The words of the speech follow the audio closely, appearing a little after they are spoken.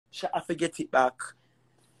She have to get it back.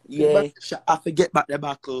 Yeah, she have to get back the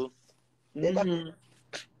buckle.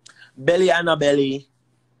 Belly and a belly.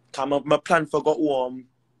 Come my plan for go home.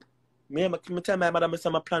 Me tell my mother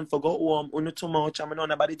my plan for go home. Only too much. I'm not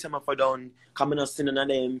nobody tell me for done. Coming on sinning on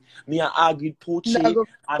them. Me I argued Poochie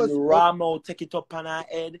and Ramo take it up on her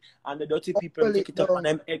head. And the dirty people take it up on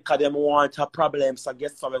them head because them want a problem. So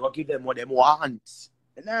guess what? We gonna give them what them want.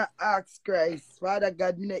 And I ask Christ, Father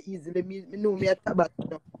God, me not easily me know me a tabat.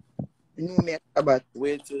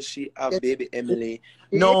 Wait till she have baby Emily.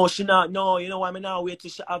 No, she not. No, you know why me now wait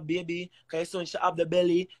till she have baby? Because soon she have the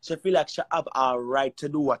belly, she feel like she have a right to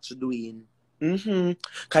do what she doing. Because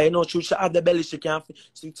you know, she have the belly, she can't.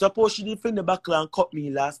 Suppose she didn't fling the buckle and cut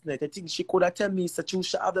me last night. I think she could have tell me, so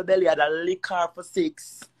she have the belly, I'd have lick her for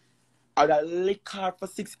 6. I'd have lick her for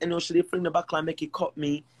 6, and you know, she didn't fling the buckle and make it cut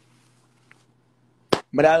me.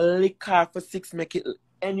 But I lick her for 6, make it.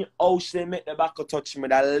 Any ocean they make the buckle touch me,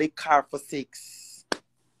 that lick her for 6.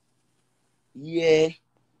 Yeah.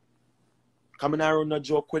 Coming around no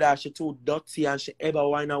joke with her, she too dirty and she ever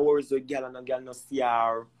whine her words with girl and a girl no see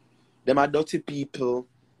her. Them are dirty people.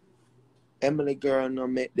 Emily girl no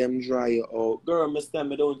make them dry you out. Girl, Mr.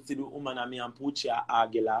 Me don't see the woman and me and Poochie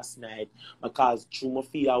argue last night. Because through my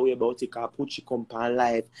feel away about it, because Poochie come on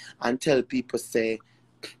live and tell people say,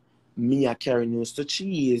 me a carry news to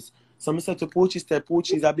cheese. So I said to Poochie,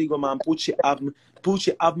 Poochie is a big woman. Poochie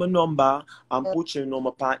have my number and Poochie number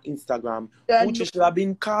on Instagram. Poochie should have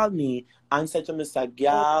been called me and said to me, say,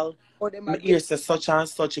 girl, my ear says such and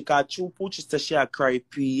such. Because true Poochie said she a cry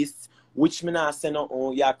peace, which me not say no,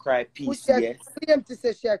 oh, you cry peace, yes. To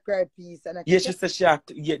say she a cry peace. Yeah, she said she a,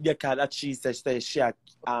 that she said she a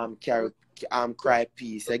cry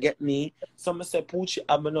peace. You get me? So I said, Poochie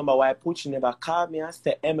have my number. Why Poochie never called me and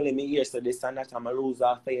said, Emily, me here, so this and that, I'm a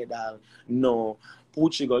loser for you, doll. No.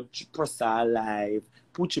 Poochie got press her live.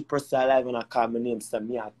 Poochie press her live and I call my name, so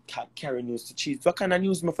me I carry news to cheese. What kind of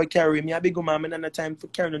news me for carry? Me a big woman, I don't have time for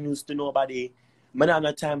carrying no news to nobody. I don't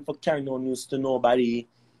have time for carrying no news to nobody.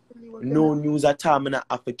 No news at all, I don't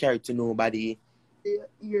have to carry to nobody.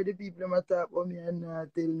 Hear the people that talk about me and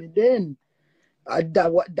tell me then.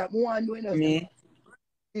 That one when me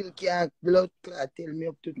still can't blood clot tell me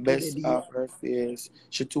up to best of her face.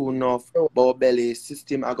 She too enough about belly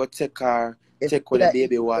system. I got take her take with the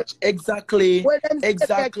baby watch. Exactly.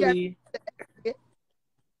 Exactly.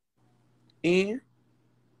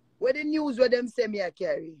 Where the news where them say me I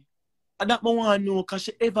carry? And that I want to know because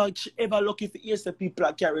she ever lucky for hear the people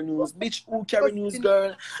that carry news. Bitch, who carry news,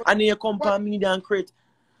 girl? And then you come on media and create.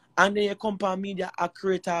 And then you come on media and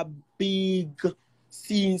create a big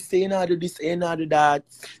scene saying I do this and I do that.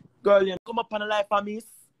 Girl, you come up on a life for me.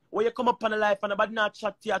 When you come up on a life and nobody not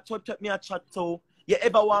chat to you, talk me a chat to. You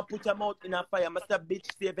ever want to put your mouth in a fire? I say, bitch,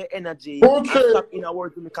 save your energy. Okay. Stop in a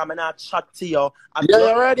word to me because I not chat to you. Yeah,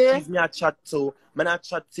 you ready? Choose me a chat to. I not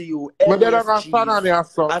chat to you.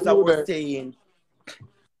 As I was saying.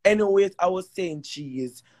 Anyways, I was saying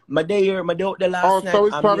cheese. My day out the last night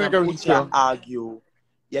and me and Poochie argue.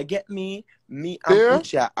 You get me? Me and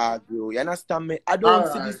Poochie argue. You understand me? I don't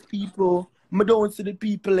see these people. I don't see the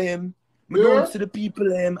people him. I don't see the people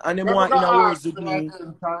him. And they want in a words with me.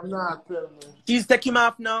 She's taking him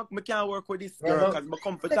off now. I can't work with this girl because I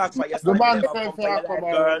come for talk for you. The man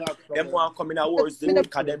girl. Them want to come in a words with me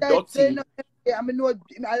because they're dirty. Yeah, I know a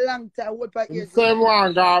long time. Same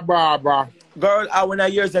one, Barbara. Girl, when I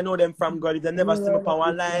years I know them from girl, they never see me on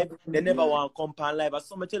one live, they never want to come on live. As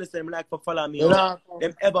some tell you, them like for follow me. Yeah.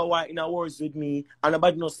 Them ever want in a wars with me, and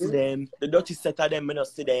nobody not see them. The dirty set of them, I not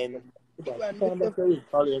see them. She too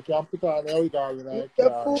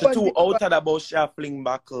out of the bush, she fling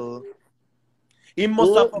back. He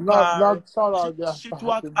must have she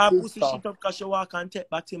walk her pussy shit up because she walk and take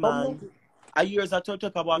Batman. A years I talked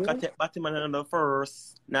about I take Batman on the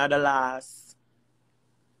first, not the last.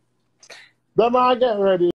 Them all get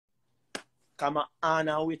ready. Come on,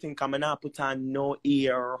 I'm waiting. Come on, put on no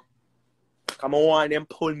ear. Come on, want them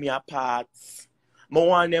pull me apart. I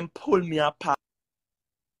want them pull me apart.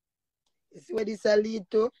 You see where this a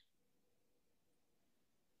lead to?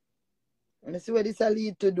 You see where this a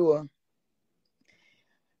lead to do?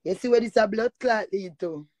 You see where this a blood clot lead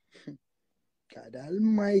to? God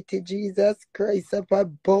almighty Jesus Christ up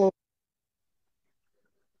above.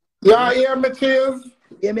 Y'all hear me, Cheers?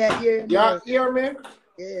 Yeah, me I hear you. Y'all hear me?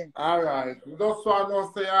 Yeah. Alright. That's why I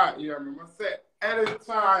don't say y'all hear me. I say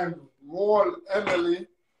anytime Wall Emily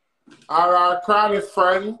or our chronic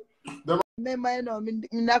friend. Remember, you know, me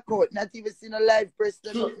not out, not even seen a live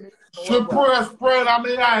person. She sprayed on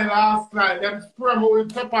me line last night. Them spray me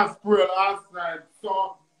with pepper spray last night.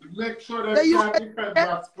 So make sure So they you can defend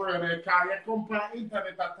that spray. They can. You come on the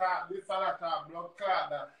internet attack this and that blood clot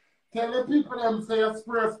that. Tell the people them say you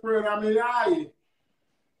spray on me eye.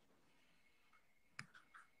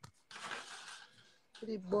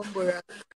 the bumble